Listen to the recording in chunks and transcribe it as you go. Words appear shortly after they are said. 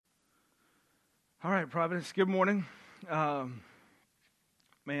All right, Providence, good morning.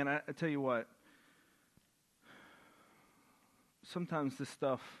 Man, I tell you what, sometimes this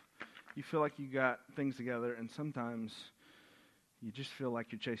stuff, you feel like you got things together, and sometimes you just feel like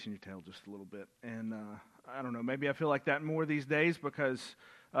you're chasing your tail just a little bit. And I don't know, maybe I feel like that more these days because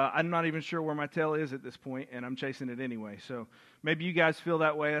I'm not even sure where my tail is at this point, and I'm chasing it anyway. So maybe you guys feel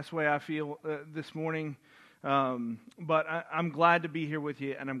that way. That's the way I feel this morning. But I'm glad to be here with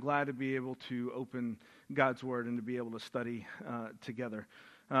you, and I'm glad to be able to open God's Word and to be able to study together.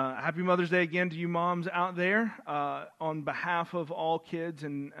 Happy Mother's Day again to you moms out there. On behalf of all kids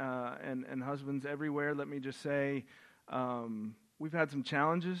and husbands everywhere, let me just say we've had some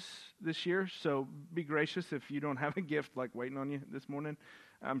challenges this year, so be gracious if you don't have a gift like waiting on you this morning.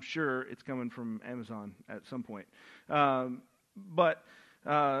 I'm sure it's coming from Amazon at some point. But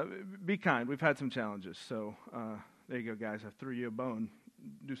be kind. We've had some challenges. So there you go, guys. I threw you a bone.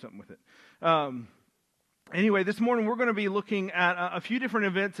 Do something with it. Anyway, this morning we're going to be looking at a few different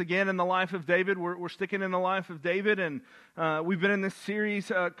events again in the life of David. We're sticking in the life of David, and we've been in this series,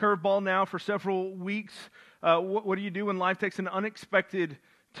 Curveball, now for several weeks. What do you do when life takes an unexpected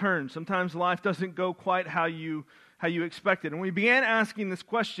turn? Sometimes life doesn't go quite how you expected. And we began asking this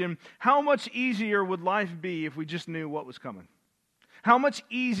question: how much easier would life be if we just knew what was coming? How much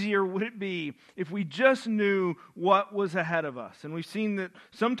easier would it be if we just knew what was ahead of us? And we've seen that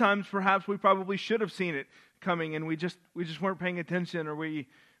sometimes perhaps we probably should have seen it coming, and we just weren't paying attention, or we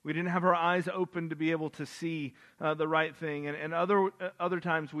didn't have our eyes open to be able to see the right thing. And other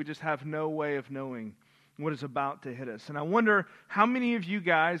times we just have no way of knowing what is about to hit us. And I wonder how many of you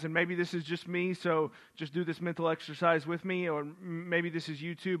guys, and maybe this is just me, so just do this mental exercise with me, or maybe this is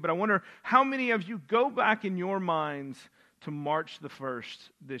you too, but I wonder how many of you go back in your minds to March the 1st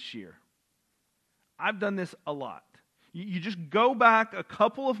this year. I've done this a lot. You just go back a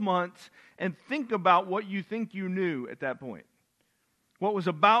couple of months and think about what you think you knew at that point. What was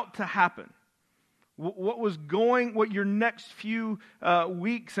about to happen. What your next few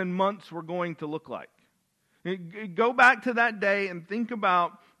weeks and months were going to look like. Go back to that day and think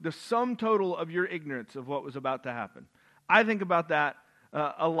about the sum total of your ignorance of what was about to happen. I think about that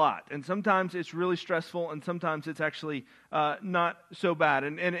a lot, and sometimes it's really stressful, and sometimes it's actually not so bad.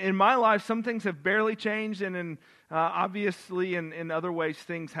 And in my life, some things have barely changed, and obviously in other ways,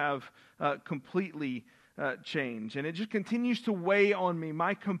 things have completely changed. And it just continues to weigh on me,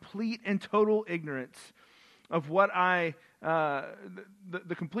 my complete and total ignorance of what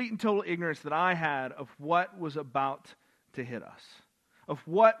the complete and total ignorance that I had of what was about to hit us, of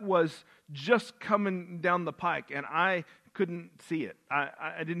what was just coming down the pike, and I couldn't see it.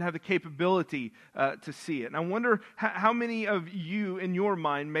 I didn't have the capability to see it. And I wonder how many of you in your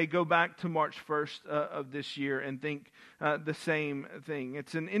mind may go back to March 1st of this year and think the same thing.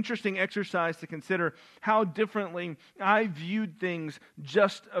 It's an interesting exercise to consider how differently I viewed things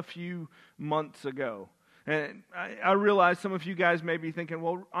just a few months ago. And I realize some of you guys may be thinking,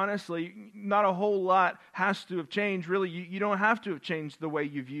 well, honestly, not a whole lot has to have changed. Really, you don't have to have changed the way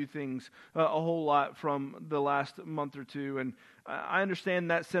you view things a whole lot from the last month or two. And I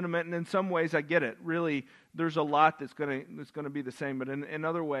understand that sentiment, and in some ways I get it. Really, there's a lot that's going to be the same. But in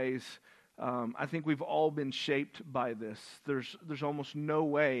other ways, I think we've all been shaped by this. There's almost no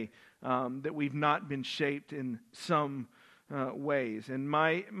way that we've not been shaped in some ways. And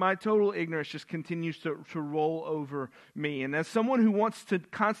my total ignorance just continues to roll over me. And as someone who wants to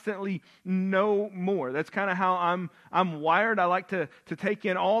constantly know more, that's kind of how I'm wired. I like to take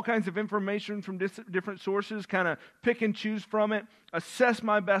in all kinds of information from different sources, kind of pick and choose from it, assess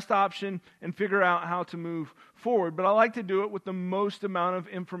my best option, and figure out how to move forward. But I like to do it with the most amount of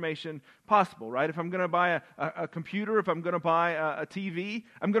information possible, right? If I'm going to buy a computer, if I'm going to buy a TV,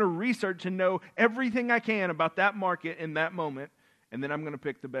 I'm going to research and know everything I can about that market in that moment, and then I'm going to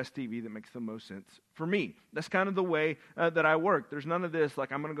pick the best TV that makes the most sense for me. That's kind of the way that I work. There's none of this,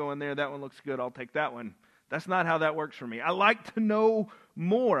 like I'm going to go in there, that one looks good, I'll take that one. That's not how that works for me. I like to know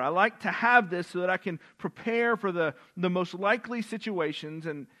more. I like to have this so that I can prepare for the most likely situations,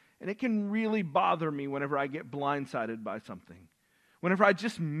 and it can really bother me whenever I get blindsided by something. Whenever I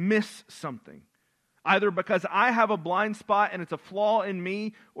just miss something. Either because I have a blind spot and it's a flaw in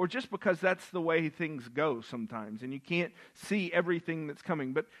me, or just because that's the way things go sometimes, and you can't see everything that's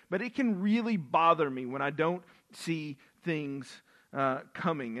coming. But it can really bother me when I don't see things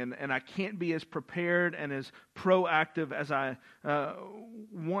coming, and I can't be as prepared and as proactive as I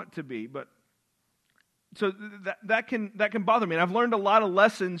want to be. But so that can bother me. And I've learned a lot of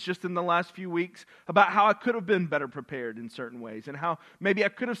lessons just in the last few weeks about how I could have been better prepared in certain ways, and how maybe I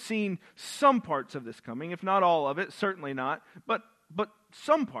could have seen some parts of this coming, if not all of it, certainly not. But but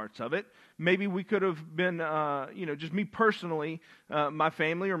some parts of it. Maybe we could have been, just me personally, my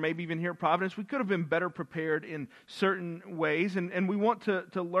family, or maybe even here at Providence, we could have been better prepared in certain ways, and we want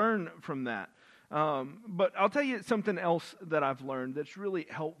to learn from that. But I'll tell you something else that I've learned that's really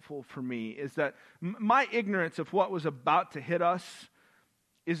helpful for me is that my ignorance of what was about to hit us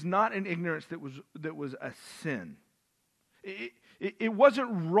is not an ignorance that was a sin. It wasn't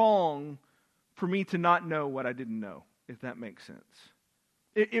wrong for me to not know what I didn't know, if that makes sense.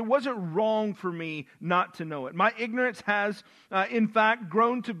 It wasn't wrong for me not to know it. My ignorance has, in fact,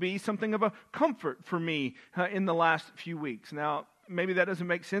 grown to be something of a comfort for me in the last few weeks. Now, maybe that doesn't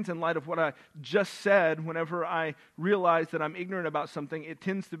make sense in light of what I just said. Whenever I realize that I'm ignorant about something, it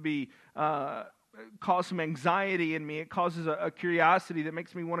tends to be cause some anxiety in me. It causes a curiosity that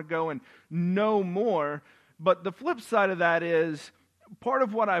makes me want to go and know more. But the flip side of that is, part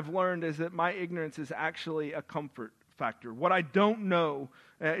of what I've learned is that my ignorance is actually a comfort factor. What I don't know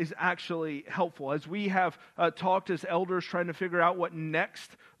is actually helpful. As we have talked as elders trying to figure out what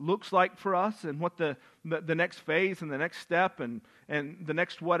next looks like for us and what the next phase and the next step and the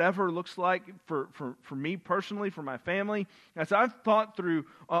next whatever looks like for me personally, for my family, as I've thought through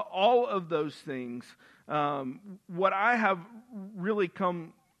all of those things, what I have really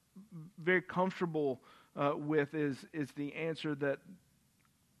come very comfortable with is the answer that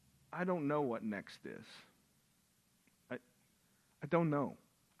I don't know what next is. I don't know.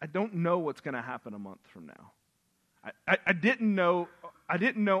 I don't know what's going to happen a month from now. I didn't know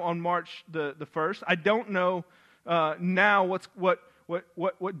on March the 1st. I don't know now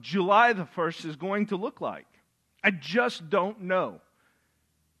what July the 1st is going to look like. I just don't know.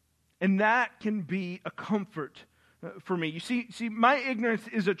 And that can be a comfort for me. You see, my ignorance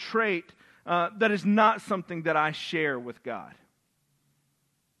is a trait that is not something that I share with God.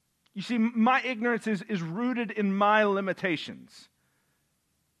 You see, my ignorance is rooted in my limitations.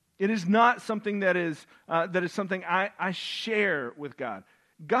 It is not something that is something I share with God.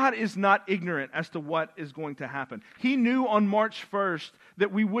 God is not ignorant as to what is going to happen. He knew on March 1st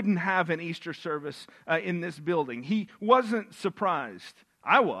that we wouldn't have an Easter service in this building. He wasn't surprised.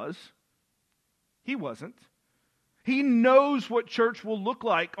 I was. He wasn't. He knows what church will look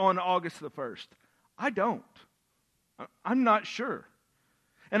like on August the 1st. I don't. I'm not sure.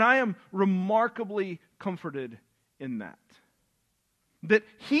 And I am remarkably comforted in that. That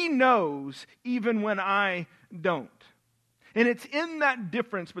He knows even when I don't. And it's in that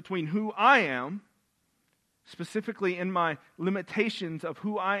difference between who I am, specifically in my limitations of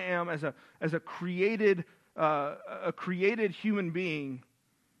who I am as a created human being.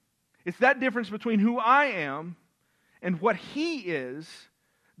 It's that difference between who I am and what He is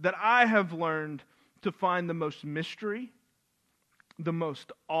that I have learned to find the most mystery, the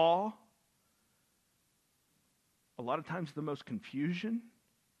most awe, a lot of times the most confusion,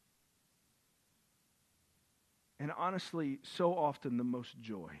 and honestly, so often the most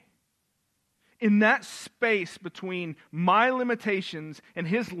joy. In that space between my limitations and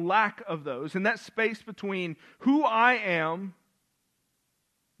His lack of those, in that space between who I am,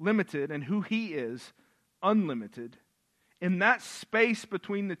 limited, and who He is, unlimited, in that space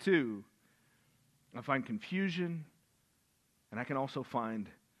between the two, I find confusion, and I can also find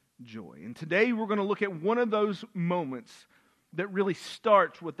joy. And today we're going to look at one of those moments that really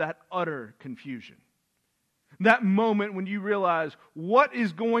starts with that utter confusion. That moment when you realize, what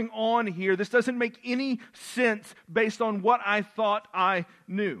is going on here? This doesn't make any sense based on what I thought I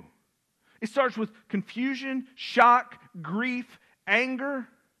knew. It starts with confusion, shock, grief, anger,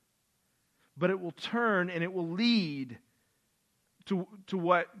 but it will turn and it will lead to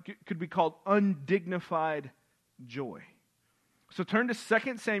what could be called undignified joy. So turn to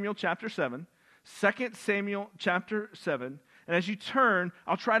 2 Samuel chapter 7. 2 Samuel chapter 7. And as you turn,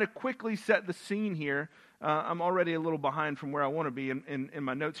 I'll try to quickly set the scene here. I'm already a little behind from where I want to be in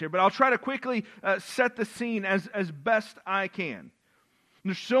my notes here. But I'll try to quickly set the scene as best I can.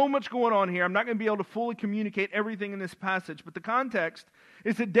 There's so much going on here. I'm not going to be able to fully communicate everything in this passage. But the context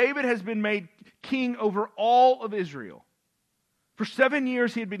is that David has been made king over all of Israel. For 7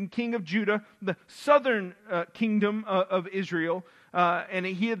 years, he had been king of Judah, the southern kingdom of Israel. And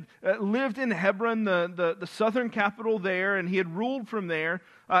he had lived in Hebron, the southern capital there, and he had ruled from there.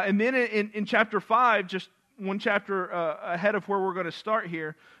 And then in chapter 5, just one chapter ahead of where we're going to start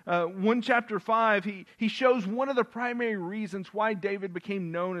here, 1 chapter 5, he shows one of the primary reasons why David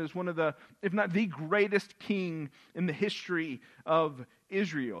became known as one of the, if not the greatest king in the history of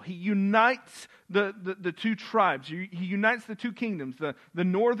Israel. He unites the two tribes. He unites the two kingdoms, the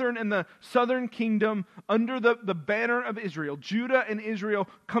northern and the southern kingdom under the banner of Israel. Judah and Israel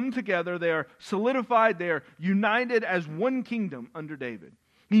come together. They are solidified. They are united as one kingdom under David.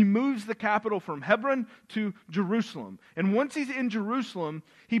 He moves the capital from Hebron to Jerusalem. And once he's in Jerusalem,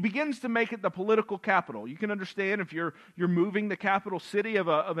 he begins to make it the political capital. You can understand if you're moving the capital city of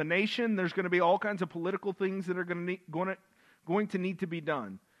a nation, there's going to be all kinds of political things that are going to need to be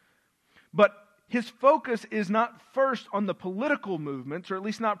done. But his focus is not first on the political movements, or at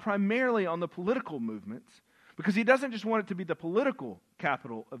least not primarily on the political movements, because he doesn't just want it to be the political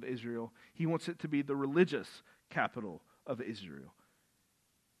capital of Israel. He wants it to be the religious capital of Israel.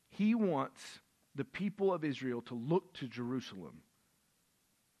 He wants the people of Israel to look to Jerusalem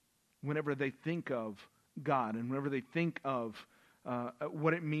whenever they think of God and whenever they think of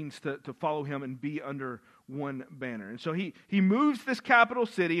what it means to follow him and be under one banner. And so he moves this capital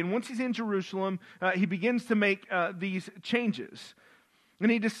city, and once he's in Jerusalem, he begins to make these changes.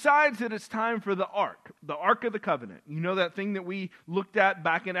 And he decides that it's time for the Ark of the Covenant. You know that thing that we looked at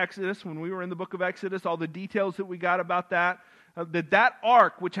back in Exodus when we were in the book of Exodus, all the details that we got about that? That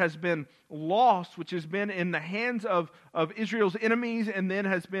ark, which has been lost, which has been in the hands of Israel's enemies and then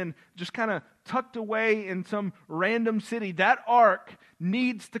has been just kind of tucked away in some random city, that ark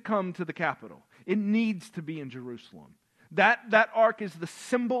needs to come to the capital. It needs to be in Jerusalem. That ark is the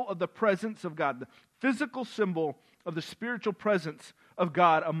symbol of the presence of God, the physical symbol of the spiritual presence of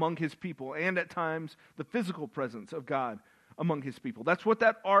God among his people, and at times the physical presence of God among his people. That's what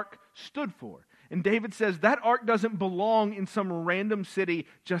that ark stood for. And David says that ark doesn't belong in some random city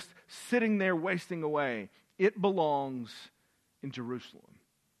just sitting there wasting away. It belongs in Jerusalem.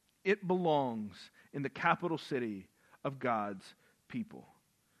 It belongs in the capital city of God's people.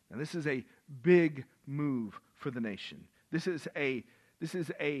 Now this is a big move for the nation. This is a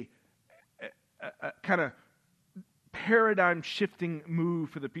kind of paradigm shifting move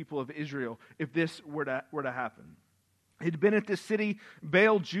for the people of Israel if this were to happen. He'd been at this city,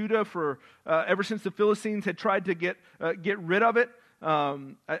 Baal, Judah, for ever since the Philistines had tried to get rid of it.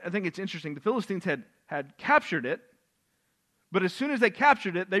 I think it's interesting. The Philistines had captured it, but as soon as they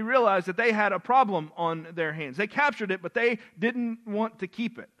captured it, they realized that they had a problem on their hands. They captured it, but they didn't want to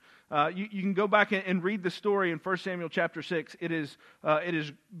keep it. You can go back and read the story in 1 Samuel chapter 6. It is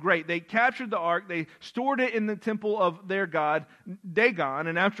great. They captured the ark. They stored it in the temple of their god, Dagon.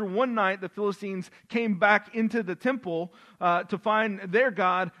 And after one night, the Philistines came back into the temple to find their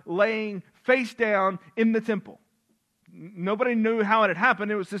god laying face down in the temple. Nobody knew how it had happened.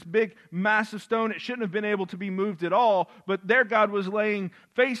 It was this big, massive stone. It shouldn't have been able to be moved at all. But their god was laying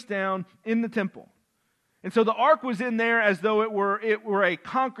face down in the temple. And so the ark was in there as though it were a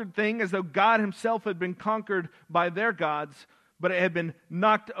conquered thing, as though God himself had been conquered by their gods, but it had been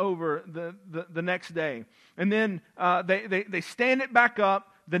knocked over the next day. And then they stand it back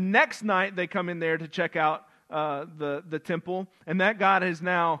up. The next night they come in there to check out the temple, and that God has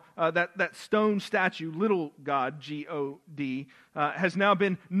now, that stone statue, little God, G-O-D, has now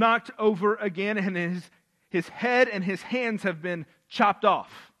been knocked over again, and his head and his hands have been chopped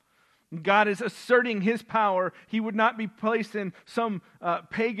off. God is asserting his power. He would not be placed in some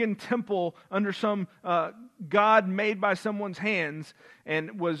pagan temple under some God made by someone's hands,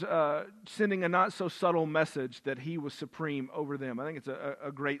 and was sending a not so subtle message that he was supreme over them. I think it's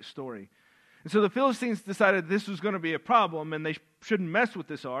a great story. And so the Philistines decided this was going to be a problem and they shouldn't mess with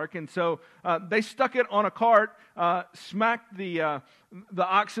this ark. And so they stuck it on a cart, smacked the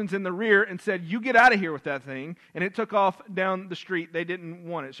oxens in the rear and said, "You get out of here with that thing." And it took off down the street. They didn't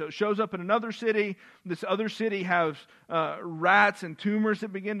want it. So it shows up in another city. This other city has rats and tumors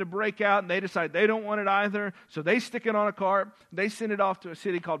that begin to break out. And they decide they don't want it either. So they stick it on a cart. They send it off to a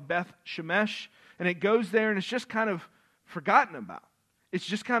city called Beth Shemesh. And it goes there and it's just kind of forgotten about. It's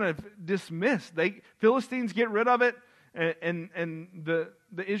just kind of dismissed. Philistines get rid of it, and the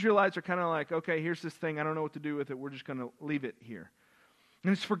Israelites are kind of like, okay, here's this thing. I don't know what to do with it. We're just going to leave it here.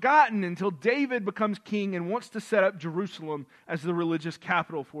 And it's forgotten until David becomes king and wants to set up Jerusalem as the religious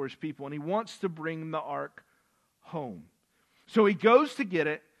capital for his people. And he wants to bring the ark home. So he goes to get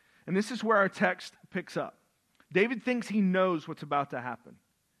it, and this is where our text picks up. David thinks he knows what's about to happen.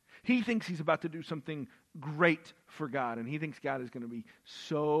 He thinks he's about to do something great for God, and he thinks God is going to be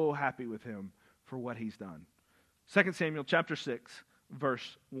so happy with him for what he's done. 2 Samuel chapter 6,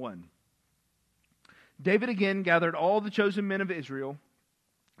 verse 1. David again gathered all the chosen men of Israel,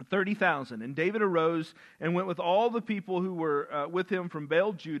 30,000, and David arose and went with all the people who were with him from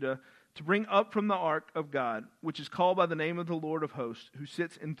Baal, Judah, to bring up from the ark of God, which is called by the name of the Lord of hosts, who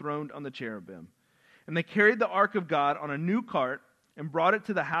sits enthroned on the cherubim. And they carried the ark of God on a new cart and brought it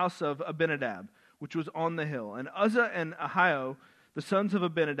to the house of Abinadab, which was on the hill. And Uzzah and Ahio, the sons of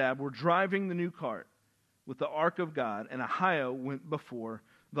Abinadab, were driving the new cart with the ark of God, and Ahio went before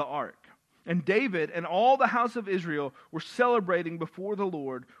the ark. And David and all the house of Israel were celebrating before the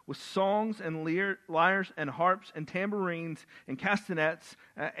Lord with songs and lyres and harps and tambourines and castanets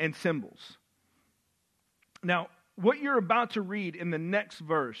and cymbals. Now, what you're about to read in the next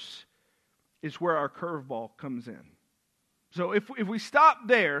verse is where our curveball comes in. So if we stop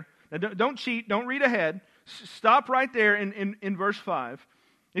there, now don't cheat, don't read ahead, stop right there in verse 5.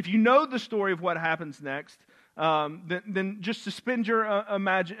 If you know the story of what happens next, then just suspend your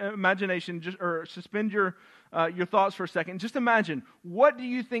imagination, or suspend your thoughts for a second. Just imagine, what do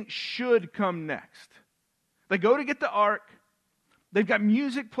you think should come next? They go to get the ark. They've got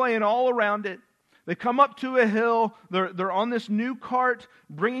music playing all around it. They come up to a hill. They're on this new cart,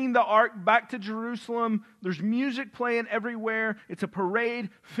 bringing the ark back to Jerusalem. There's music playing everywhere. It's a parade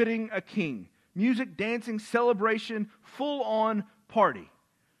fitting a king. Music, dancing, celebration, full-on party.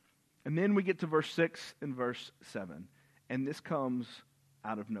 And then we get to verse 6 and verse 7. And this comes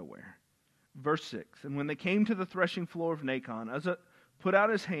out of nowhere. Verse 6. And when they came to the threshing floor of Nacon, Uzzah put out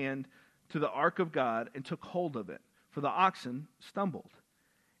his hand to the ark of God and took hold of it, for the oxen stumbled.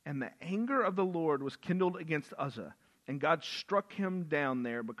 And the anger of the Lord was kindled against Uzzah, and God struck him down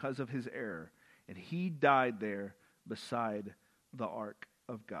there because of his error, and he died there beside the ark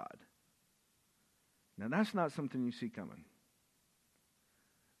of God. Now that's not something you see coming.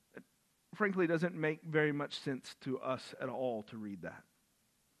 Frankly, doesn't make very much sense to us at all to read that.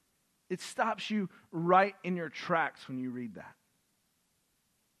 It stops you right in your tracks when you read that.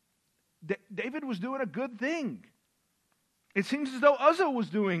 David was doing a good thing. It seems as though Uzzah was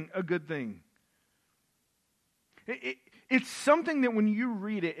doing a good thing. It's something that when you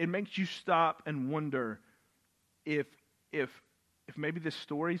read it, it makes you stop and wonder if maybe this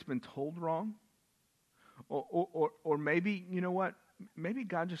story's been told wrong, or maybe, you know what? Maybe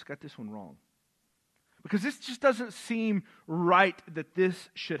God just got this one wrong. Because this just doesn't seem right that this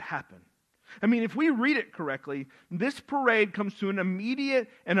should happen. I mean, if we read it correctly, this parade comes to an immediate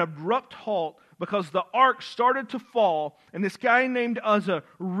and abrupt halt because the ark started to fall, and this guy named Uzzah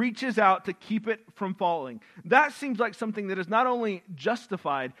reaches out to keep it from falling. That seems like something that is not only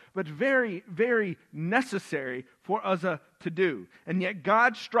justified, but very, very necessary for Uzzah to do. And yet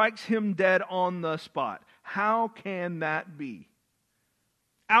God strikes him dead on the spot. How can that be?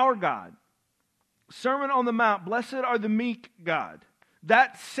 Our God, Sermon on the Mount, blessed are the meek God,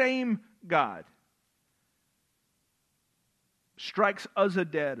 that same God strikes Uzzah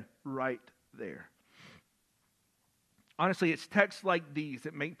dead right there. Honestly, it's texts like these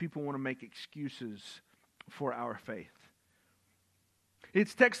that make people want to make excuses for our faith.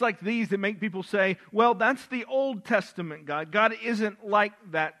 It's texts like these that make people say, well, that's the Old Testament God. God isn't like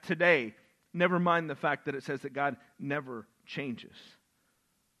that today. Never mind the fact that it says that God never changes.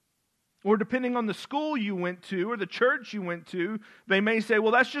 Or depending on the school you went to or the church you went to, they may say,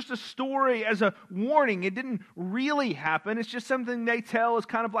 well, that's just a story as a warning. It didn't really happen. It's just something they tell as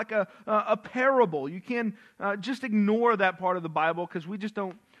kind of like a parable. You can just ignore that part of the Bible because we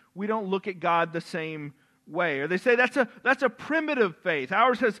don't look at God the same way. Or they say that's a primitive faith.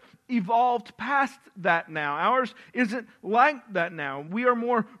 Ours has evolved past that now. Ours isn't like that now. We are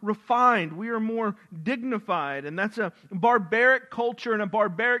more refined. We are more dignified. And that's a barbaric culture and a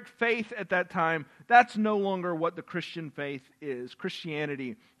barbaric faith at that time. That's no longer what the Christian faith is.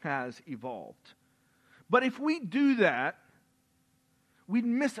 Christianity has evolved. But if we do that, we'd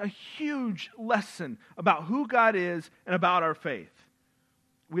miss a huge lesson about who God is and about our faith.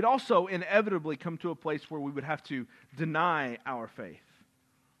 We'd also inevitably come to a place where we would have to deny our faith.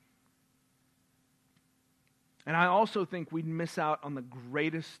 And I also think we'd miss out on the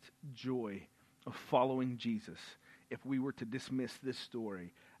greatest joy of following Jesus if we were to dismiss this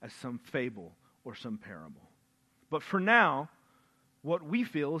story as some fable or some parable. But for now, what we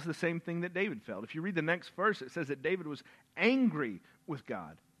feel is the same thing that David felt. If you read the next verse, it says that David was angry with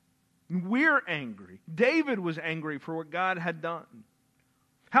God. We're angry. David was angry for what God had done.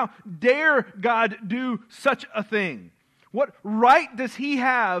 How dare God do such a thing? What right does he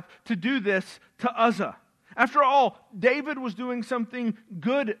have to do this to Uzzah? After all, David was doing something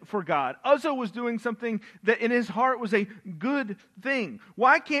good for God. Uzzah was doing something that in his heart was a good thing.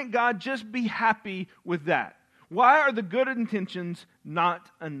 Why can't God just be happy with that? Why are the good intentions not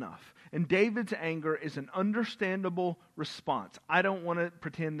enough? And David's anger is an understandable response. I don't want to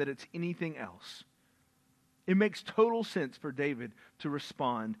pretend that it's anything else. It makes total sense for David to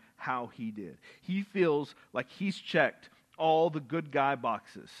respond how he did. He feels like he's checked all the good guy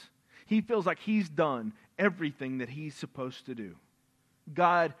boxes. He feels like he's done everything that he's supposed to do.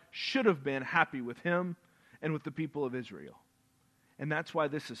 God should have been happy with him and with the people of Israel. And that's why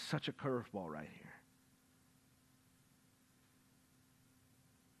this is such a curveball right here.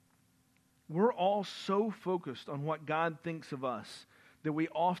 We're all so focused on what God thinks of us that we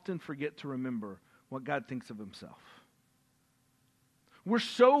often forget to remember what God thinks of himself. We're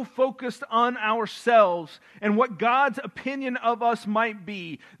so focused on ourselves and what God's opinion of us might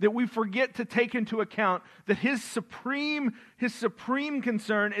be that we forget to take into account that His supreme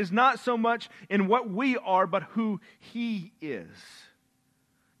concern is not so much in what we are, but who He is.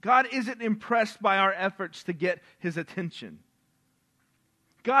 God isn't impressed by our efforts to get His attention.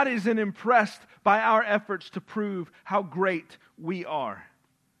 God isn't impressed by our efforts to prove how great we are.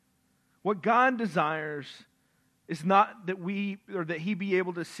 What God desires is not that He be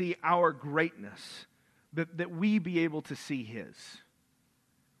able to see our greatness, but that we be able to see His.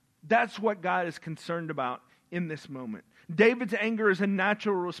 That's what God is concerned about in this moment. David's anger is a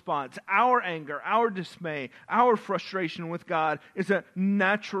natural response. Our anger, our dismay, our frustration with God is a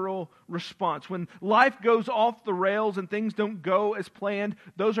natural response. When life goes off the rails and things don't go as planned,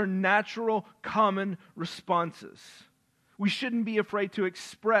 those are natural, common responses. We shouldn't be afraid to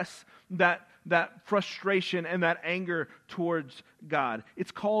express that frustration and that anger towards God.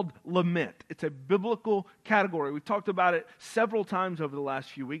 It's called lament. It's a biblical category. We've talked about it several times over the last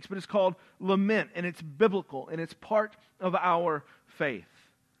few weeks, but it's called lament, and it's biblical, and it's part of our faith.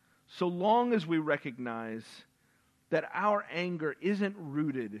 So long as we recognize that our anger isn't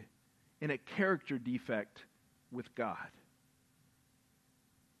rooted in a character defect with God.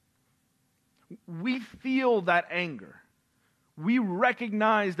 We feel that anger. We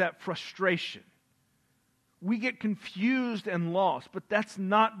recognize that frustration. We get confused and lost, but that's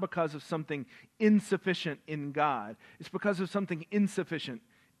not because of something insufficient in God. It's because of something insufficient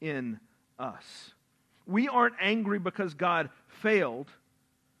in us. We aren't angry because God failed.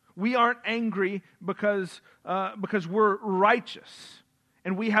 We aren't angry because we're righteous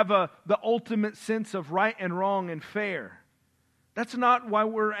and we have the ultimate sense of right and wrong and fair. That's not why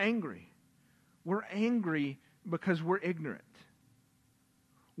we're angry. We're angry because we're ignorant.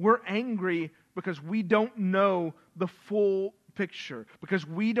 We're angry because we don't know the full picture, because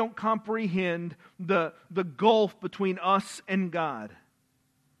we don't comprehend the gulf between us and God,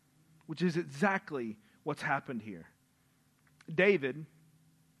 which is exactly what's happened here. David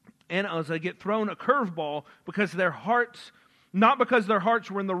and Uzzah get thrown a curveball because their hearts, not because their hearts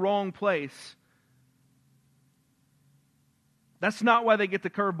were in the wrong place. That's not why they get the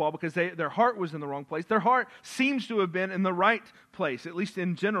curveball, because their heart was in the wrong place. Their heart seems to have been in the right place, at least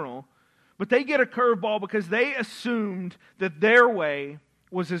in general. But they get a curveball because they assumed that their way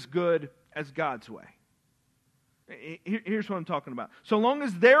was as good as God's way. Here's what I'm talking about. So long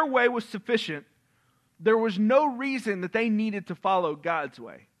as their way was sufficient, there was no reason that they needed to follow God's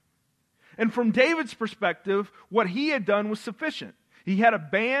way. And from David's perspective, what he had done was sufficient. He had a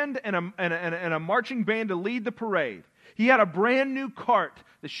band and a marching band to lead the parade. He had a brand new cart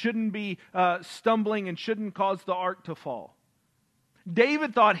that shouldn't be stumbling and shouldn't cause the ark to fall.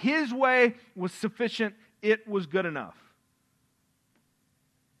 David thought his way was sufficient. It was good enough.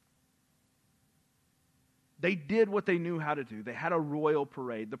 They did what they knew how to do. They had a royal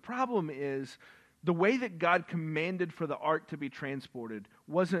parade. The problem is the way that God commanded for the ark to be transported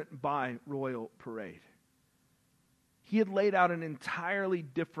wasn't by royal parade. He had laid out an entirely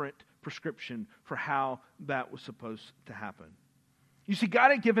different prescription for how that was supposed to happen. You see,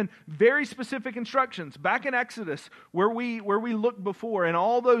 God had given very specific instructions. Back in Exodus, where we looked before, in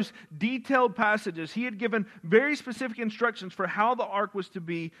all those detailed passages, He had given very specific instructions for how the ark was to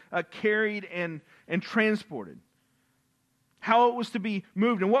be carried and transported, how it was to be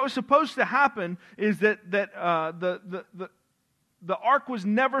moved. And what was supposed to happen is that the ark was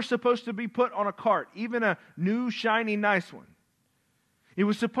never supposed to be put on a cart, even a new, shiny, nice one. It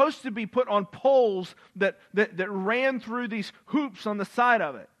was supposed to be put on poles that ran through these hoops on the side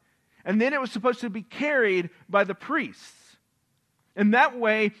of it. And then it was supposed to be carried by the priests. And that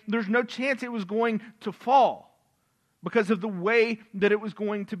way, there's no chance it was going to fall because of the way that it was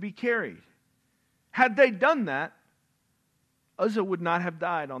going to be carried. Had they done that, Uzzah would not have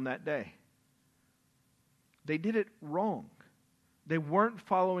died on that day. They did it wrong. They weren't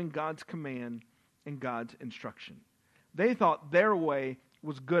following God's command and God's instruction. They thought their way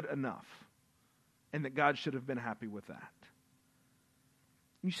was good enough and that God should have been happy with that.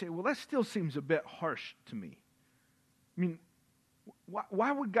 You say, well, that still seems a bit harsh to me. I mean,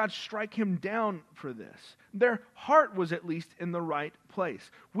 why would God strike him down for this? Their heart was at least in the right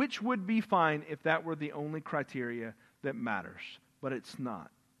place, which would be fine if that were the only criteria that matters, but it's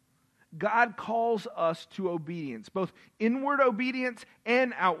not. God calls us to obedience, both inward obedience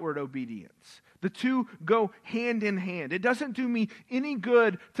and outward obedience. The two go hand in hand. It doesn't do me any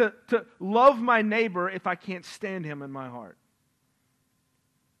good to love my neighbor if I can't stand him in my heart.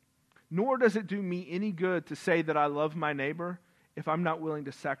 Nor does it do me any good to say that I love my neighbor if I'm not willing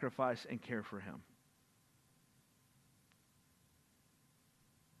to sacrifice and care for him.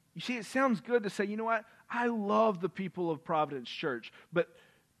 You see, it sounds good to say, you know what? I love the people of Providence Church, but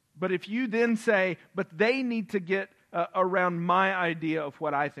if you then say, but they need to get around my idea of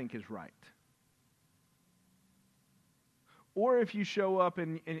what I think is right. Or if you show up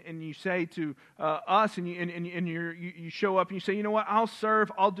and you say to us, and you show up and you say, you know what, I'll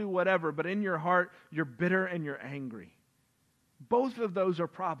serve, I'll do whatever, but in your heart, you're bitter and you're angry. Both of those are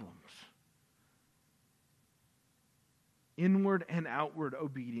problems. Inward and outward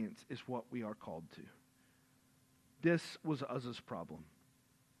obedience is what we are called to. This was Uzzah's problem.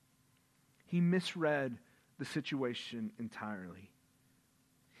 He misread the situation entirely.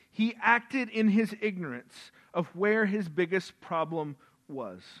 He acted in his ignorance of where his biggest problem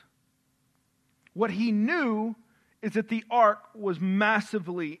was. What he knew is that the ark was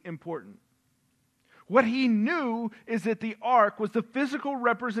massively important. What he knew is that the ark was the physical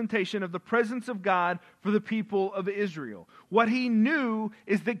representation of the presence of God for the people of Israel. What he knew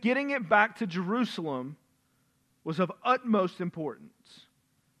is that getting it back to Jerusalem was of utmost importance.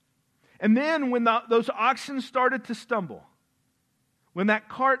 And then when those oxen started to stumble, when that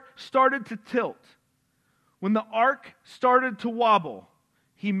cart started to tilt, when the ark started to wobble,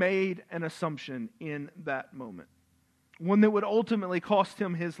 he made an assumption in that moment, one that would ultimately cost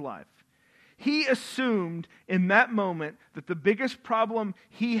him his life. He assumed in that moment that the biggest problem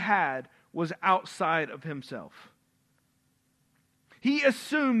he had was outside of himself. He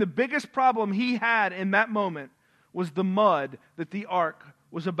assumed the biggest problem he had in that moment was the mud that the ark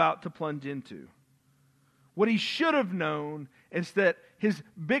was about to plunge into. What he should have known is that his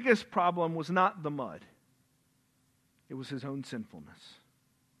biggest problem was not the mud. It was his own sinfulness.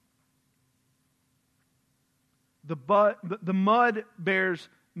 The mud bears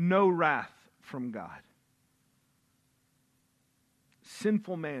no wrath from God.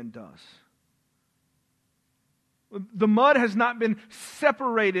 Sinful man does. The mud has not been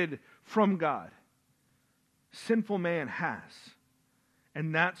separated from God. Sinful man has.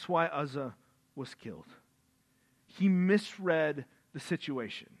 And that's why Uzzah was killed. He misread the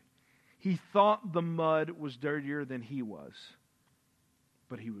situation. He thought the mud was dirtier than he was,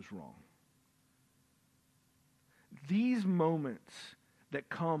 but he was wrong. These moments that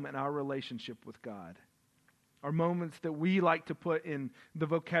come in our relationship with God are moments that we like to put in the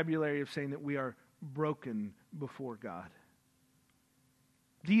vocabulary of saying that we are broken before God.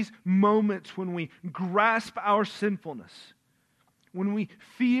 These moments when we grasp our sinfulness, when we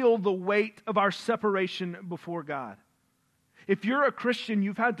feel the weight of our separation before God. If you're a Christian,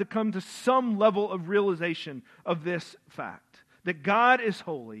 you've had to come to some level of realization of this fact, that God is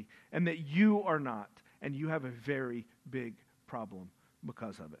holy and that you are not, and you have a very big problem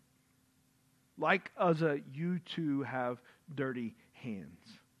because of it. Like Uzzah, you too have dirty hands.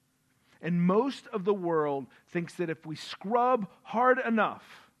 And most of the world thinks that if we scrub hard enough,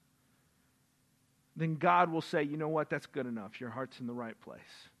 then God will say, you know what, that's good enough. Your heart's in the right place.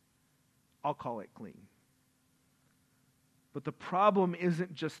 I'll call it clean. But the problem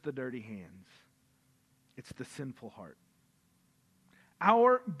isn't just the dirty hands. It's the sinful heart.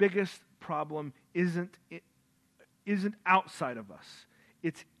 Our biggest problem isn't outside of us.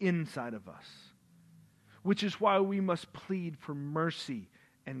 It's inside of us. Which is why we must plead for mercy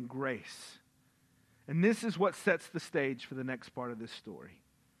and grace. And this is what sets the stage for the next part of this story.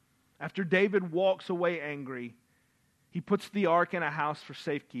 After David walks away angry, he puts the ark in a house for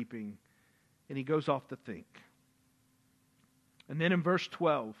safekeeping, and he goes off to think. And then in verse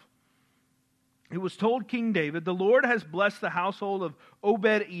 12, it was told King David, the Lord has blessed the household of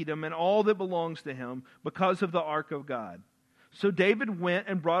Obed-Edom and all that belongs to him because of the ark of God. So David went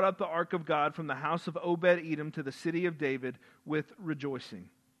and brought up the ark of God from the house of Obed-Edom to the city of David with rejoicing.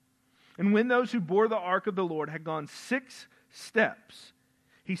 And when those who bore the ark of the Lord had gone 6 steps,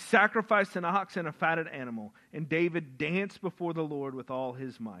 he sacrificed an ox and a fatted animal, and David danced before the Lord with all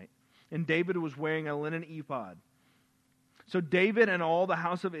his might. And David was wearing a linen ephod. So David and all the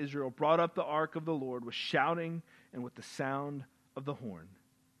house of Israel brought up the ark of the Lord with shouting and with the sound of the horn.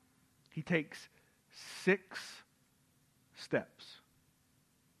 He takes 6 steps.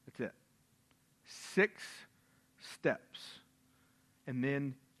 That's it. 6 steps. And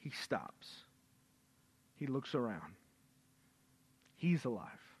then he stops. He looks around. He's alive.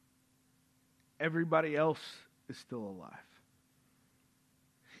 Everybody else is still alive.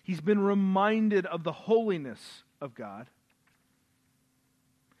 He's been reminded of the holiness of God.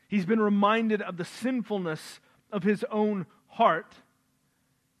 He's been reminded of the sinfulness of his own heart.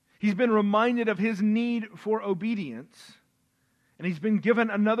 He's been reminded of his need for obedience. And he's been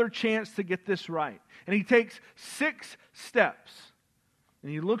given another chance to get this right. And he takes 6 steps.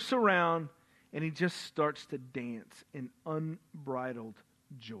 And he looks around and he just starts to dance in unbridled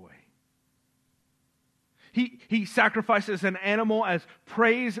joy. He sacrifices an animal as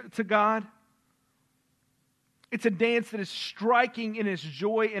praise to God. It's a dance that is striking in its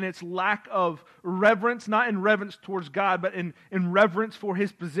joy and its lack of reverence, not in reverence towards God, but in reverence for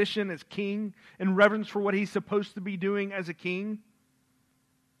his position as king, in reverence for what he's supposed to be doing as a king.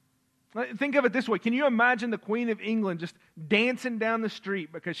 Think of it this way. Can you imagine the Queen of England just dancing down the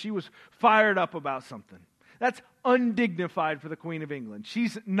street because she was fired up about something? That's undignified for the Queen of England.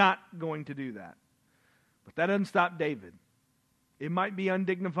 She's not going to do that. But that doesn't stop David. It might be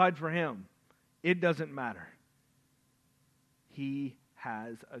undignified for him. It doesn't matter. He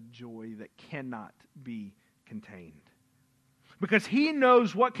has a joy that cannot be contained. Because he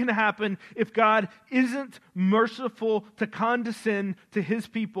knows what can happen if God isn't merciful to condescend to his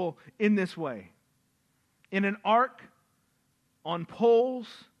people in this way. In an ark, on poles,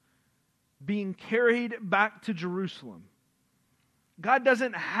 being carried back to Jerusalem. God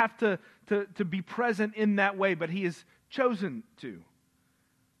doesn't have to be present in that way, but he has chosen to.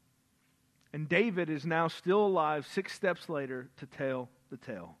 And David is now still alive 6 steps later to tell the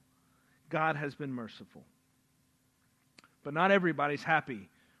tale. God has been merciful. But not everybody's happy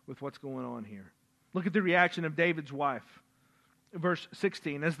with what's going on here. Look at the reaction of David's wife. Verse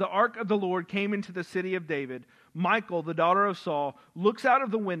 16, as the ark of the Lord came into the city of David, Michal, the daughter of Saul, looks out of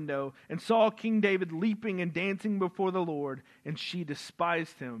the window and saw King David leaping and dancing before the Lord, and she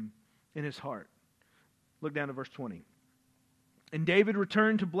despised him in his heart. Look down to verse 20. And David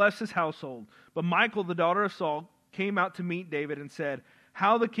returned to bless his household. But Michal, the daughter of Saul, came out to meet David and said,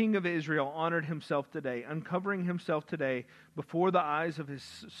 how the king of Israel honored himself today, uncovering himself today before the eyes of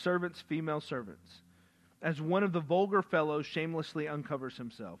his servants, female servants, as one of the vulgar fellows shamelessly uncovers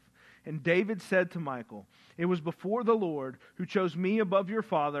himself. And David said to Michal, it was before the Lord who chose me above your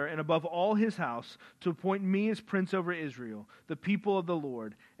father and above all his house to appoint me as prince over Israel, the people of the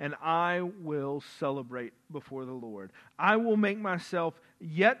Lord, and I will celebrate before the Lord. I will make myself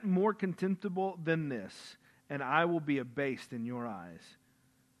yet more contemptible than this, and I will be abased in your eyes.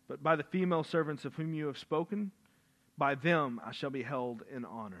 But by the female servants of whom you have spoken, by them I shall be held in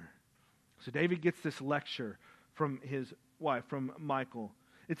honor. So David gets this lecture from his wife, from Michal.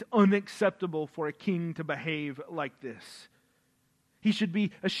 It's unacceptable for a king to behave like this. He should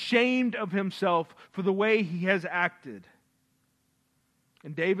be ashamed of himself for the way he has acted.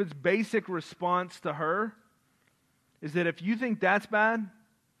 And David's basic response to her is that if you think that's bad,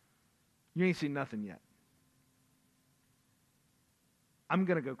 you ain't seen nothing yet. I'm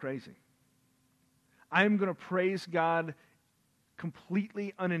going to go crazy. I am going to praise God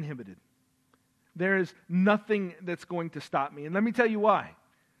completely uninhibited. There is nothing that's going to stop me. And let me tell you why.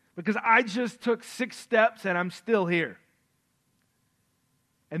 Because I just took 6 steps and I'm still here.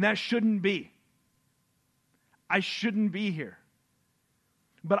 And that shouldn't be. I shouldn't be here.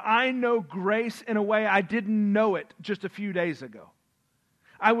 But I know grace in a way I didn't know it just a few days ago.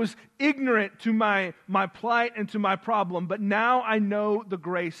 I was ignorant to my plight and to my problem, but now I know the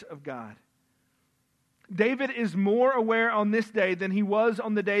grace of God. David is more aware on this day than he was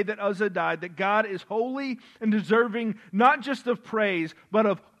on the day that Uzzah died, that God is holy and deserving not just of praise, but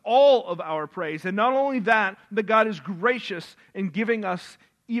of all of our praise. And not only that, but God is gracious in giving us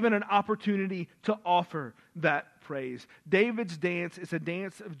even an opportunity to offer that praise. David's dance is a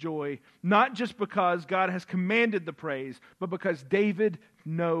dance of joy, not just because God has commanded the praise, but because David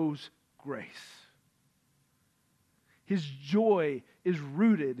knows grace. His joy is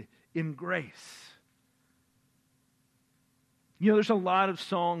rooted in grace. You know, there's a lot of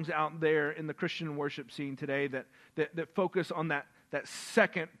songs out there in the Christian worship scene today that focus on that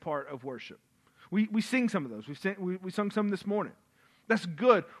second part of worship. We sing some of those. We sung some this morning. That's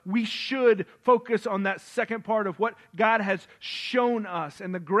good. We should focus on that second part of what God has shown us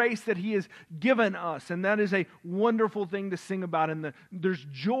and the grace that He has given us. And that is a wonderful thing to sing about. And there's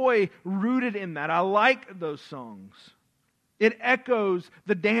joy rooted in that. I like those songs. It echoes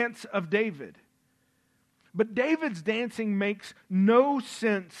the dance of David. But David's dancing makes no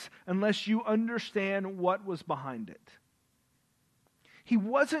sense unless you understand what was behind it. He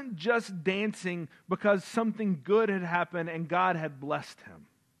wasn't just dancing because something good had happened and God had blessed him.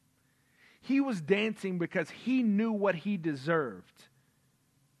 He was dancing because he knew what he deserved.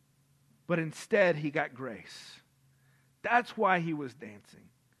 But instead, he got grace. That's why he was dancing.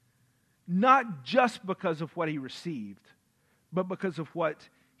 not just because of what he received, but because of what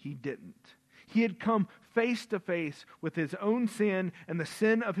he didn't. He had come face to face with his own sin and the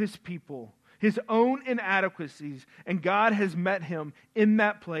sin of his people, his own inadequacies, and God has met him in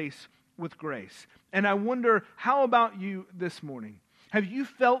that place with grace. And I wonder, how about you this morning? Have you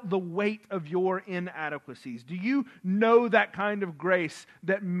felt the weight of your inadequacies? Do you know that kind of grace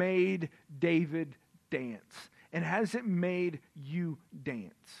that made David dance? And has it made you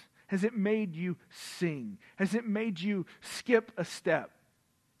dance? Has it made you sing? Has it made you skip a step?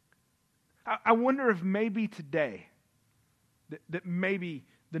 I wonder if maybe today, that maybe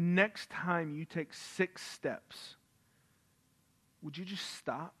the next time you take 6 steps, would you just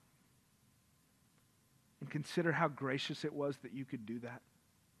stop and consider how gracious it was that you could do that?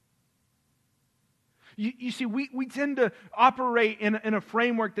 You see, we tend to operate in a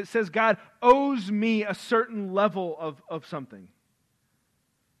framework that says God owes me a certain level of something.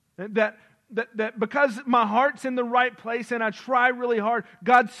 That because my heart's in the right place and I try really hard,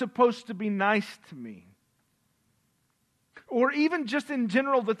 God's supposed to be nice to me. Or even just in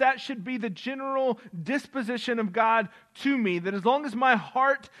general, that should be the general disposition of God to me. That as long as my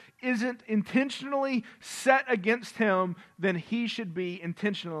heart isn't intentionally set against Him, then He should be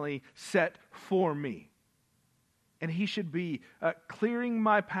intentionally set for me. And He should be clearing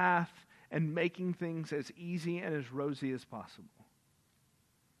my path and making things as easy and as rosy as possible.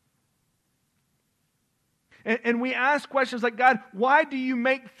 And we ask questions like, God, why do you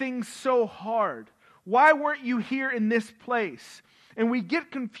make things so hard? Why weren't you here in this place? And we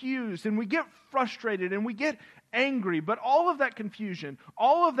get confused and we get frustrated and we get angry. But all of that confusion,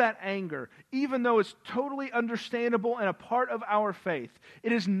 all of that anger, even though it's totally understandable and a part of our faith,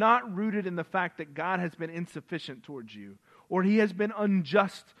 it is not rooted in the fact that God has been insufficient towards you or He has been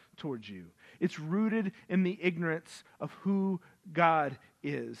unjust towards you. It's rooted in the ignorance of who God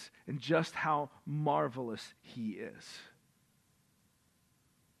is and just how marvelous He is.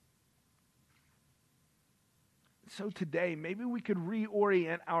 So today, maybe we could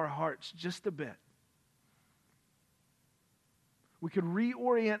reorient our hearts just a bit. We could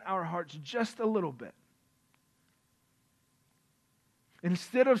reorient our hearts just a little bit.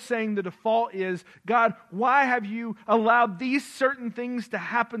 Instead of saying the default is, God, why have you allowed these certain things to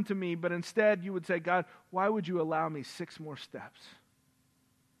happen to me? But instead you would say, God, why would you allow me 6 more steps?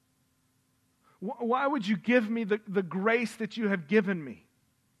 Why would you give me the grace that you have given me?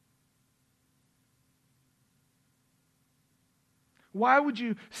 Why would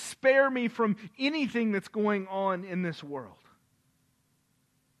you spare me from anything that's going on in this world?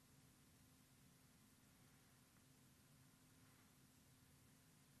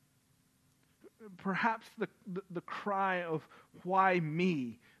 Perhaps the cry of why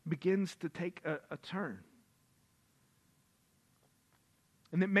me begins to take a turn.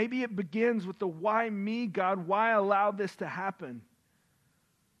 And that maybe it begins with the why me, God, why allow this to happen?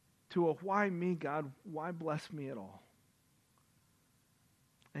 To a why me, God, why bless me at all?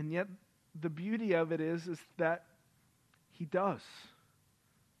 And yet the beauty of it is that He does.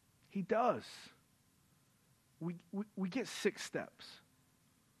 He does. We get 6 steps.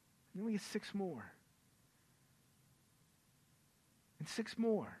 And then we get 6 more. And 6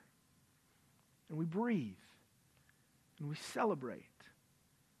 more. And we breathe. And we celebrate.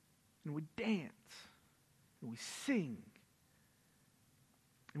 And we dance. And we sing.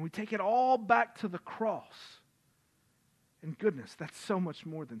 And we take it all back to the cross. And goodness, that's so much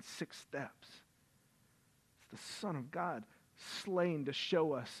more than 6 steps. It's the Son of God slain to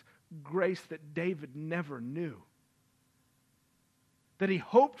show us grace that David never knew. That he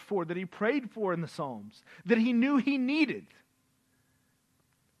hoped for, that he prayed for in the Psalms, that he knew he needed.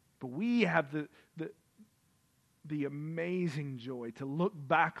 But we have the amazing joy to look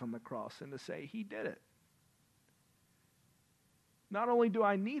back on the cross and to say, He did it. Not only do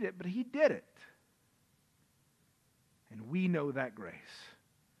I need it, but He did it. And we know that grace.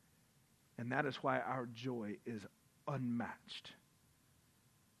 And that is why our joy is unmatched.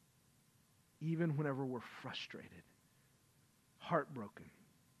 Even whenever we're frustrated, heartbroken,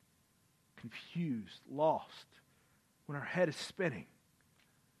 confused, lost, when our head is spinning,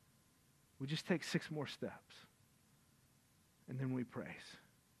 we just take 6 more steps. And then we praise.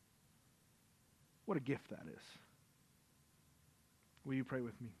 What a gift that is. Will you pray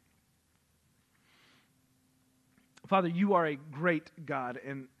with me? Father, you are a great God,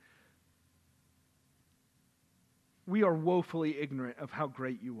 and we are woefully ignorant of how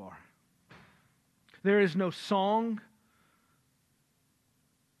great you are. There is no song,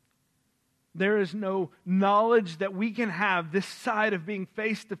 there is no knowledge that we can have this side of being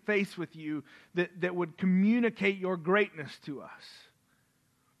face to face with you that would communicate your greatness to us.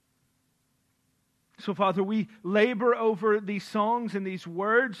 So, Father, we labor over these songs and these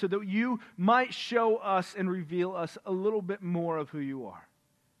words so that you might show us and reveal us a little bit more of who you are.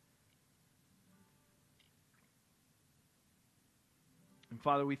 And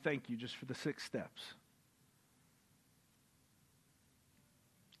Father, we thank you just for the 6 steps.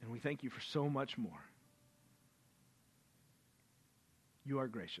 And we thank you for so much more. You are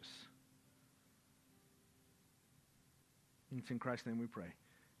gracious. And it's in Christ's name we pray.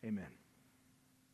 Amen.